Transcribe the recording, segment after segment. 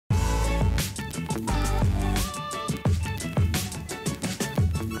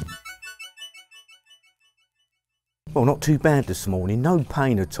Well, not too bad this morning, no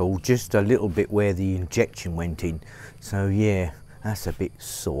pain at all, just a little bit where the injection went in. So yeah, that's a bit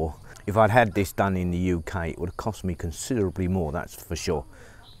sore. If I'd had this done in the UK, it would have cost me considerably more, that's for sure.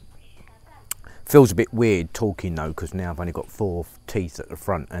 Feels a bit weird talking though, because now I've only got 4 teeth at the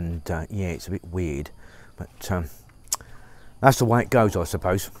front, and yeah, it's a bit weird. But that's the way it goes, I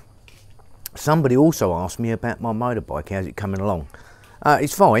suppose. Somebody also asked me about my motorbike, how's it coming along?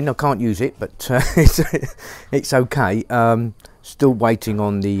 It's fine, I can't use it, but it's okay. Still waiting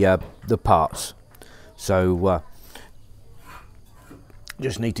on the parts. So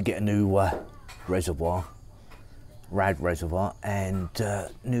just need to get a new reservoir, rad reservoir, and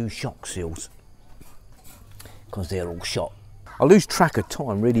new shock seals, because they're all shot. I lose track of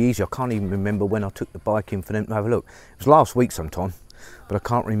time really easy. I can't even remember when I took the bike in for them to have a look. It was last week sometime, but I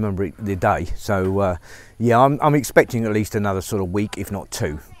can't remember the day. So yeah, I'm expecting at least another sort of week, if not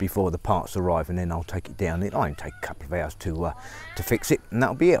 2, before the parts arrive, and then I'll take it down. It'll only take a couple of hours to fix it, and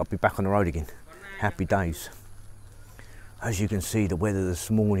that'll be it. I'll be back on the road again. Happy days. As you can see, the weather this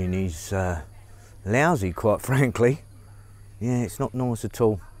morning is lousy, quite frankly. Yeah, it's not nice at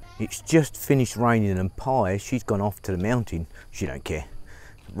all. It's just finished raining, and Pi, she's gone off to the mountain. She don't care.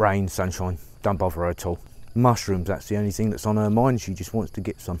 Rain, sunshine, don't bother her at all. Mushrooms, that's the only thing that's on her mind. She just wants to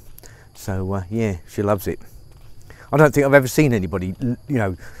get some. So yeah, she loves it. I don't think I've ever seen anybody, you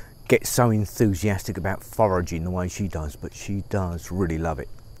know, get so enthusiastic about foraging the way she does, but she does really love it.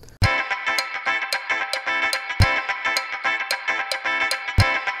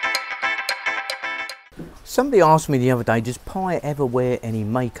 Somebody asked me the other day, does Pi ever wear any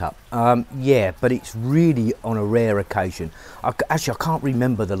makeup? Yeah, but it's really on a rare occasion. Actually, I can't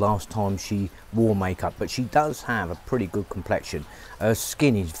remember the last time she wore makeup, but she does have a pretty good complexion. Her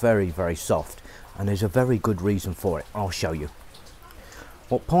skin is very, very soft, and there's a very good reason for it. I'll show you.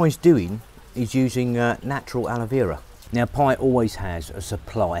 What Pi's doing is using natural aloe vera. Now, Pi always has a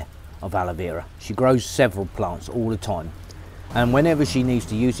supply of aloe vera. She grows several plants all the time, and whenever she needs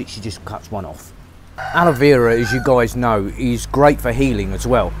to use it, she just cuts one off. Aloe vera, as you guys know, is great for healing as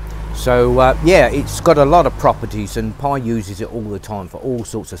well. So yeah, it's got a lot of properties, and Pi uses it all the time for all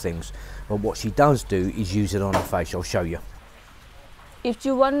sorts of things. But what she does do is use it on her face. I'll show you. If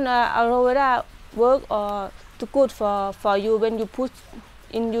you want aloe vera work or too good for you, when you put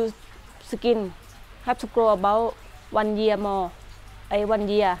in your skin, have to grow about 1 year more. 1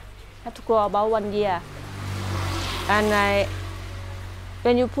 year have to grow about 1 year, and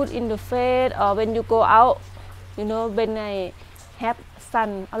when you put in the face or when you go out, you know, when I have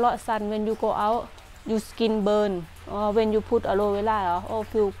sun, a lot of sun, when you go out, your skin burn. Or when you put aloe vera, oh,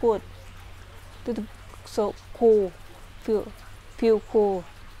 feel good, so cool, feel cool.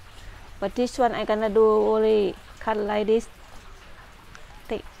 But this one I gonna do only cut like this,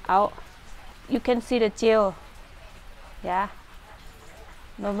 take out. You can see the gel. Yeah.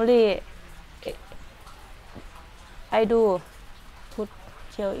 Normally I do put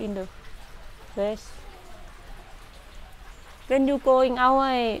gel in the face. When you going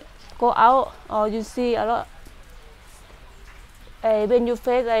out, go out, or you see a lot. When you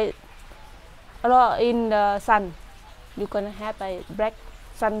face a lot in the sun, you're gonna have a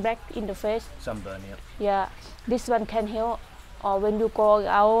sun black in the face. Sunburn, yeah. Yeah, this one can help. Or when you go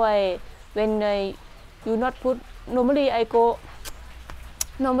out, when you not put. Normally I go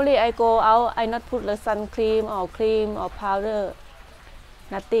out. I not put the sun cream or powder.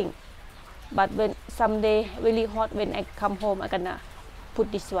 Nothing. But when someday really hot, when I come home, I gonna put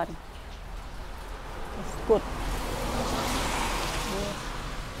this one. It's good. Yeah.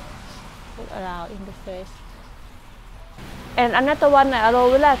 Put around in the face. And another one,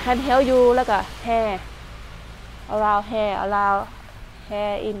 aloe vera can help you like a hair. Around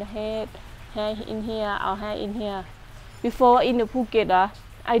hair in the head, hair in here, or hair in here. Before in the Phuket,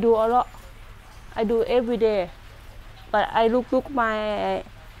 I do a lot. I do every day. But I look my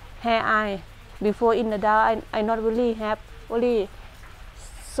hair eye. Before in the dark, I not really have, only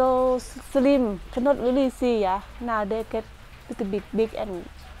so slim, cannot really see. Yeah, now they get little bit big and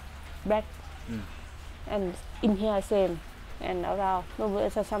black, and in here same, and around. No,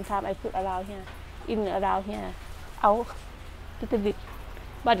 sometimes I put around here, in around here, out little bit,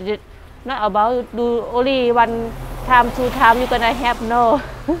 but it not about do only 1 time, 2 times. You're gonna have no.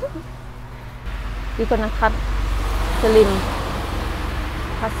 You're gonna cut slim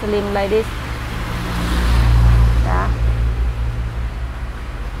like this. Yeah.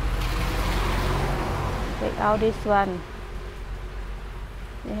 Take out this one.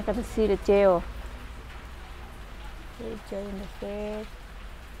 You can see the gel. Gel in the face.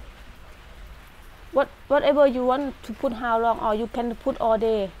 Whatever you want to put, how long, or you can put all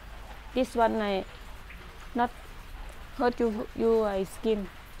day. This one not hurt your skin.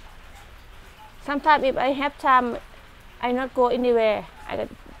 Sometimes if I have time, I not go anywhere. I got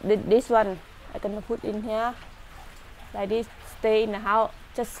this one. I gonna put in here like this. Stay in the house,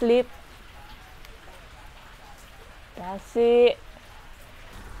 just sleep. That's it.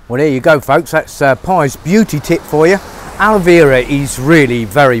 Well, there you go, folks. That's Pi's beauty tip for you. Aloe vera is really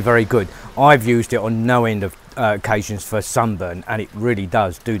very good. I've used it on no end of occasions for sunburn, and it really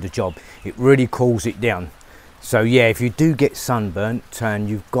does do the job. It really cools it down. So yeah, if you do get sunburnt and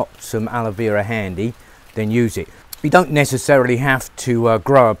you've got some aloe vera handy, then use it. You don't necessarily have to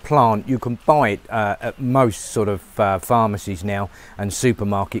grow a plant. You can buy it at most sort of pharmacies now and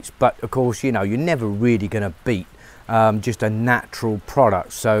supermarkets, but of course, you know, you're never really going to beat just a natural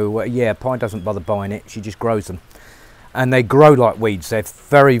product. So yeah, Pi doesn't bother buying it. She just grows them, and they grow like weeds. They're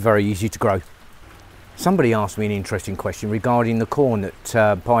very easy to grow. Somebody asked me an interesting question regarding the corn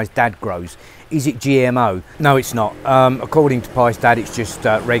that Pi's dad grows. Is it GMO? No, it's not. According to Pi's dad, it's just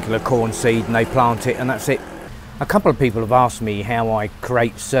regular corn seed, and they plant it and that's it. A couple of people have asked me how I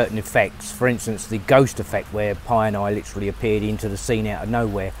create certain effects. For instance, the ghost effect, where Pi and I literally appeared into the scene out of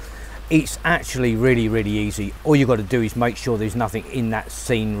nowhere. It's actually really easy. All you've got to do is make sure there's nothing in that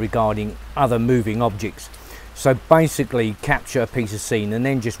scene regarding other moving objects. So basically capture a piece of scene and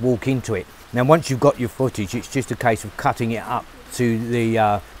then just walk into it. Now once you've got your footage, it's just a case of cutting it up to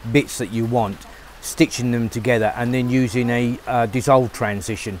the bits that you want, stitching them together, and then using a dissolve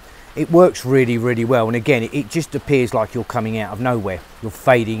transition. It works really well, and again, it just appears like you're coming out of nowhere. You're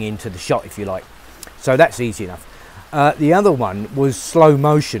fading into the shot, if you like. So that's easy enough. The other one was slow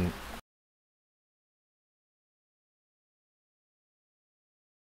motion.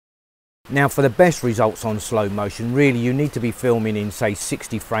 Now for the best results on slow motion, really you need to be filming in, say,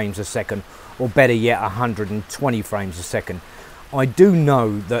 60 frames a second, or better yet 120 frames a second. I do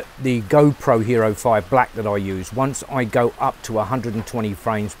know that the GoPro Hero 5 Black that I use, once I go up to 120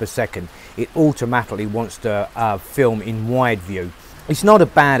 frames per second, it automatically wants to film in wide view. It's not a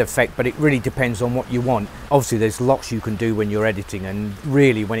bad effect, but it really depends on what you want. Obviously there's lots you can do when you're editing, and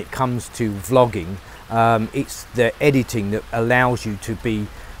really when it comes to vlogging, it's the editing that allows you to be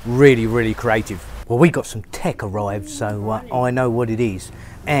really creative. Well, we got some tech arrived, so I know what it is,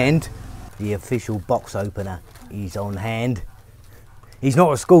 and the official box opener is on hand. He's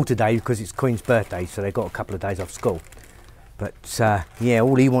not at school today because it's Queen's birthday, so they've got a couple of days off school. But yeah,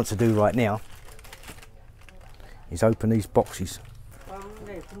 all he wants to do right now is open these boxes.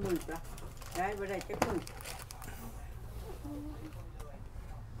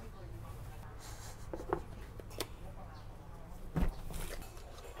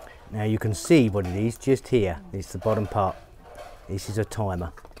 Now you can see what it is just here. It's the bottom part. This is a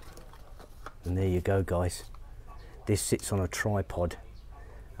timer. And there you go, guys. This sits on a tripod.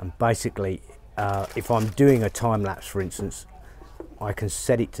 And basically, if I'm doing a time lapse, for instance, I can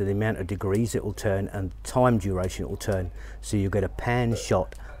set it to the amount of degrees it will turn and time duration it will turn, so you get a pan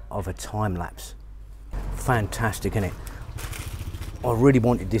shot of a time lapse. Fantastic, isn't it? I really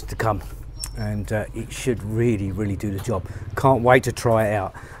wanted this to come, and it should really do the job. Can't wait to try it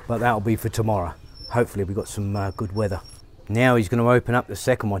out, but that'll be for tomorrow. Hopefully we've got some good weather. Now he's going to open up the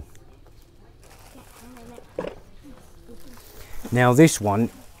second one. Now this one,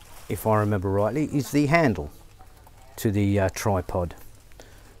 if I remember rightly, is the handle to the tripod.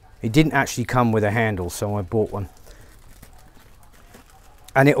 It didn't actually come with a handle, so I bought one.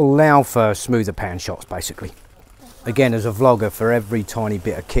 And it will allow for smoother pan shots, basically. Again, as a vlogger, for every tiny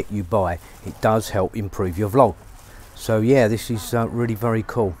bit of kit you buy, it does help improve your vlog. So yeah, this is really very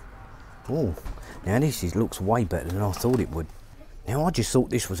cool. Oh, now this looks way better than I thought it would. Now I just thought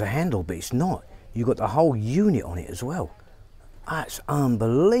this was a handle, but it's not. You've got the whole unit on it as well. That's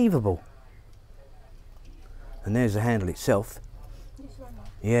unbelievable. And there's the handle itself.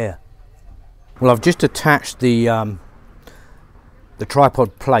 Yeah. Well, I've just attached the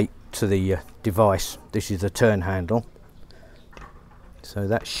tripod plate to the device. This is the turn handle. So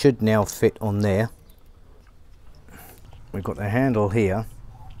that should now fit on there. We've got the handle here.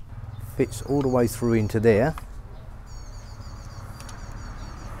 Fits all the way through into there.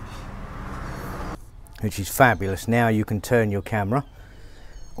 Which is fabulous. Now you can turn your camera.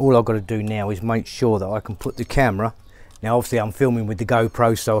 All I've got to do now is make sure that I can put the camera. Now obviously I'm filming with the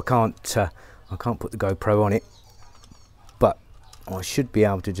GoPro, so I can't put the GoPro on it, but I should be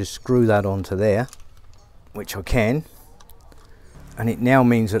able to just screw that onto there, which I can, and it now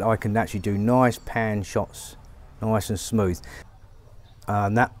means that I can actually do nice pan shots, nice and smooth.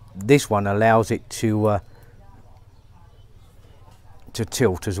 This one allows it to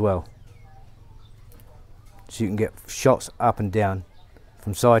tilt as well. So you can get shots up and down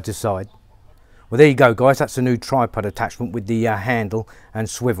from side to side Well, there you go, guys. That's a new tripod attachment with the handle and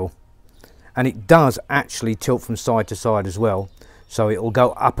swivel. And it does actually tilt from side to side as well. So it will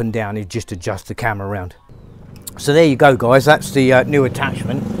go up and down. You just adjust the camera around. So there you go, guys. That's the new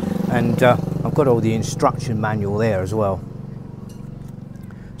attachment. And I've got all the instruction manual there as well.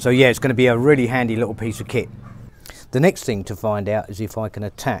 So yeah, it's going to be a really handy little piece of kit. The next thing to find out is if I can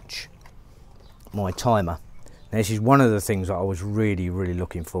attach my timer. Now, this is one of the things that I was really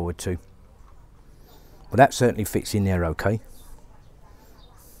looking forward to. But that certainly fits in there okay.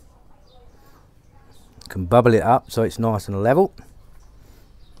 Can bubble it up so it's nice and level.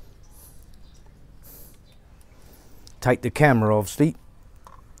 Take the camera obviously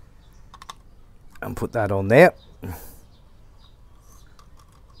and put that on there.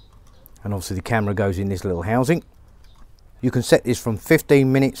 And obviously the camera goes in this little housing. You can set this from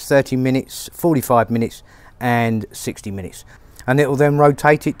 15 minutes, 30 minutes, 45 minutes and 60 minutes. And it will then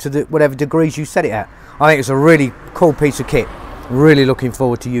rotate it to whatever degrees you set it at. I think it's a really cool piece of kit. Really looking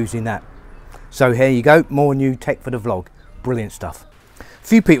forward to using that. So here you go, more new tech for the vlog. Brilliant stuff. A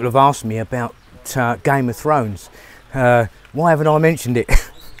few people have asked me about Game of Thrones. Why haven't I mentioned it?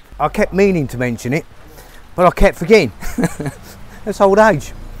 I kept meaning to mention it, but I kept forgetting. That's old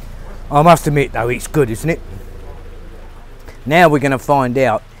age. I must admit though, it's good, isn't it? Now we're going to find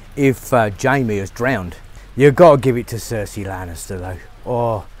out if Jamie has drowned. You've got to give it to Cersei Lannister though.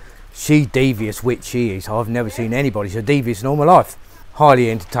 Oh, she devious witch she is. I've never seen anybody so devious in all my life.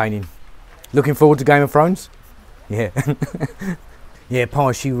 Highly entertaining. Looking forward to Game of Thrones? Yeah. Yeah,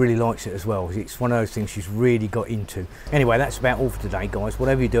 Pi, she really likes it as well. It's one of those things she's really got into. Anyway, that's about all for today, guys.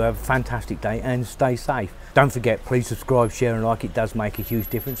 Whatever you do, have a fantastic day and stay safe. Don't forget, please subscribe, share and like. It does make a huge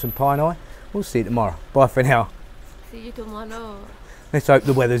difference. And Pi and I, we'll see you tomorrow. Bye for now. See you tomorrow. Let's hope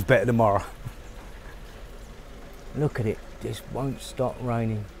the weather's better tomorrow. Look at it. Just won't stop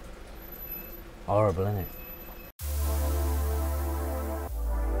raining. Horrible, isn't it?